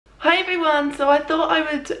Hi everyone, so I thought I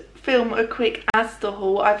would film a quick Asda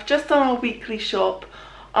haul. I've just done our weekly shop,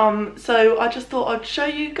 so I just thought I'd show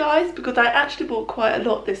you guys because I actually bought quite a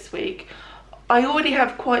lot this week. I already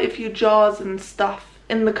have quite a few jars and stuff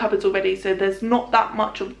in the cupboards already, so there's not that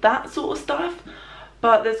much of that sort of stuff,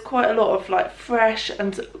 but there's quite a lot of like fresh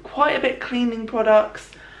and quite a bit cleaning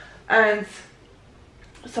products and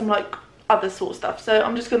some like other sort of stuff. So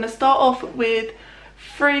I'm just going to start off with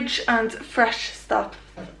fridge and fresh stuff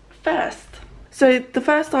first. So the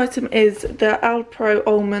first item is the Alpro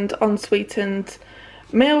almond unsweetened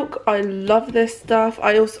milk. I love this stuff.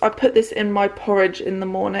 I put this in my porridge in the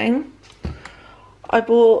morning. I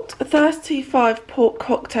bought 35 pork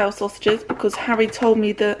cocktail sausages because Harry told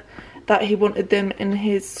me that he wanted them in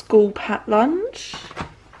his school packed lunch.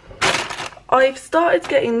 I've started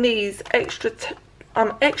getting these extra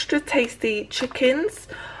tasty chickens.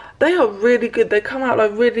 They are really good. They come out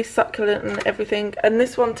like really succulent and everything, and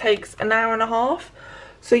this one takes an hour and a half.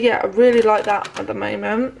 So yeah, I really like that at the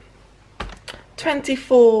moment.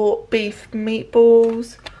 24 beef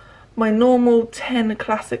meatballs, my normal 10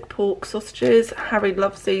 classic pork sausages. Harry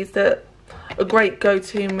loves these. They're a great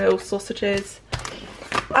go-to meal sausages.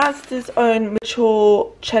 Asda's own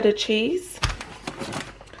mature cheddar cheese.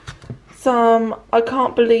 Some, I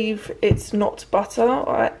can't believe it's not butter.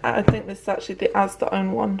 I think this is actually the Asda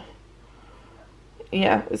own one.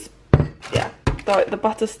 Yeah, like the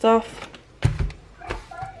butter stuff.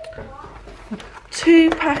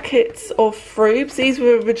 2 packets of Frubes. These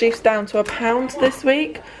were reduced down to £1 this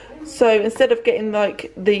week. So instead of getting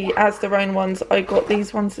like the Asda own ones, I got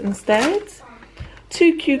these ones instead.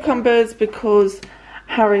 2 cucumbers because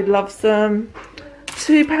Harry loves them.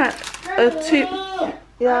 2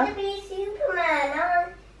 yeah.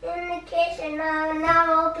 In the kitchen now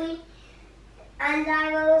I'll be, and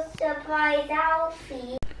I will surprise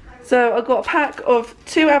Alfie. So I got a pack of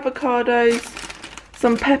 2 avocados,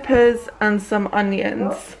 some peppers and some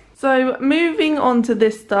onions. So moving on to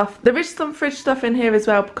this stuff, there is some fridge stuff in here as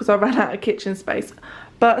well because I ran out of kitchen space.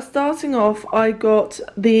 But starting off, I got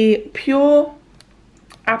the pure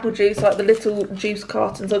apple juice, like the little juice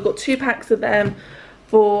cartons. I got 2 packs of them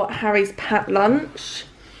for Harry's packed lunch.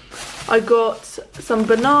 I got some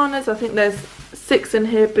bananas. I think there's 6 in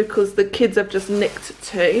here because the kids have just nicked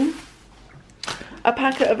 2. A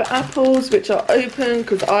packet of apples which are open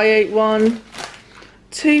because I ate one.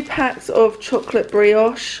 2 packs of chocolate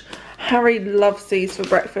brioche. Harry loves these for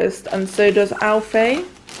breakfast and so does Alfie.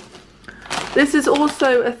 This is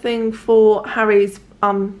also a thing for Harry's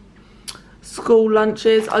school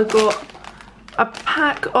lunches. I got a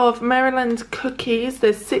pack of Maryland cookies.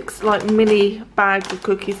 There's 6 like mini bags of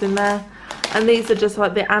cookies in there, and these are just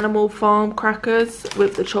like the Animal Farm crackers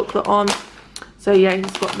with the chocolate on. So yeah, he's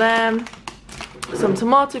got them. Some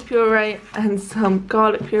tomato puree and some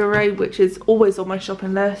garlic puree, which is always on my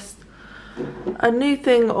shopping list. A new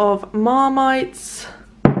thing of Marmites.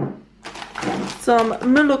 Some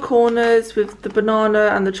Muller corners with the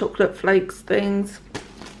banana and the chocolate flakes things.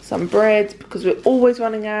 Some bread because we're always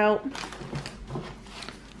running out.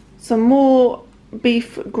 Some more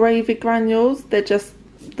beef gravy granules. They're just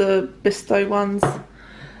the Bisto ones.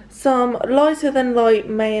 Some lighter than light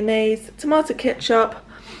mayonnaise, tomato ketchup.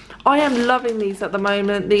 I am loving these at the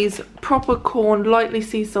moment. These proper corn, lightly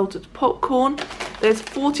sea salted popcorn. There's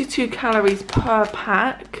 42 calories per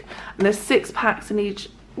pack, and there's 6 packs in each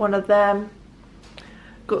one of them.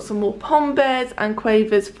 Got some more pom bears and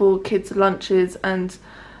quavers for kids' lunches, and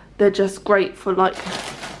they're just great for like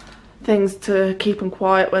things to keep them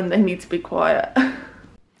quiet when they need to be quiet.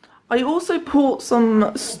 I also bought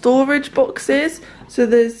some storage boxes. So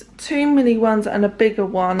there's 2 mini ones and a bigger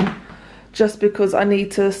one, just because I need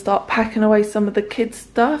to start packing away some of the kids'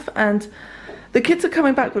 stuff, and the kids are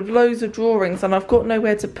coming back with loads of drawings and I've got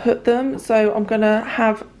nowhere to put them. So I'm gonna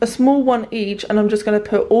have a small one each, and I'm just gonna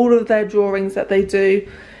put all of their drawings that they do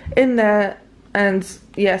in there, and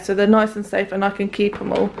yeah, so they're nice and safe and I can keep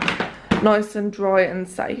them all nice and dry and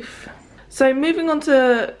safe. So moving on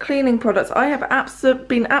to cleaning products, I have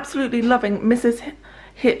been absolutely loving Mrs.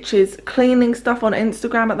 Hitch's cleaning stuff on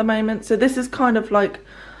Instagram at the moment. So this is kind of like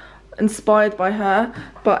inspired by her,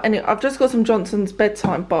 but anyway, I've just got some Johnson's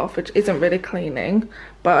bedtime bath, which isn't really cleaning,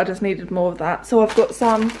 but I just needed more of that. So I've got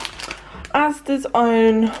some Asda's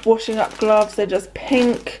own washing up gloves. They're just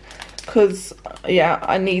pink because yeah,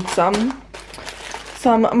 I need some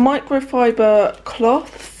microfiber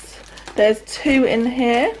cloths. There's 2 in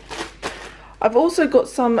here. I've also got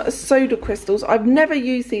some soda crystals. I've never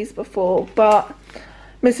used these before, but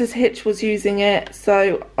Mrs. Hitch was using it,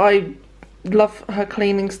 so I love her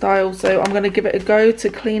cleaning style, so I'm going to give it a go to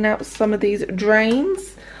clean out some of these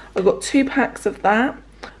drains. I've got 2 packs of that.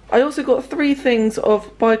 I also got 3 things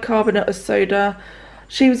of bicarbonate of soda.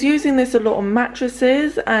 She was using this a lot on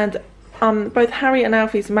mattresses, and both Harry and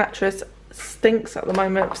Alfie's mattress stinks at the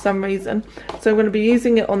moment for some reason, so I'm going to be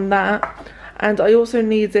using it on that. And I also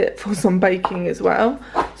need it for some baking as well,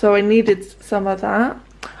 so I needed some of that.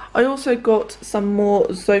 I also got some more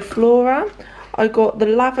Zoflora. I got the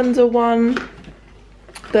lavender one,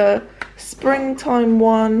 the springtime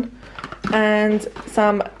one, and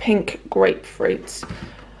some pink grapefruits,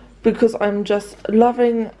 because I'm just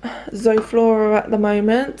loving Zoflora at the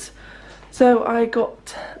moment. So I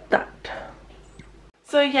got that.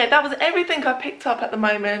 So yeah, that was everything I picked up at the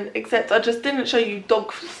moment, except I just didn't show you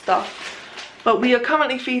dog stuff. But we are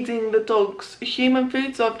currently feeding the dogs human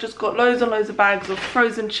food, so I've just got loads and loads of bags of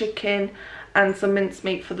frozen chicken and some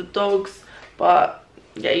mincemeat for the dogs. But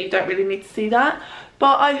yeah, you don't really need to see that.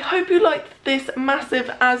 But I hope you liked this massive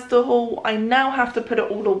Asda haul. I now have to put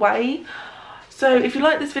it all away. So if you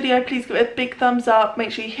like this video, please give it a big thumbs up.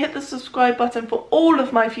 Make sure you hit the subscribe button for all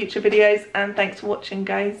of my future videos. And thanks for watching,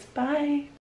 guys. Bye.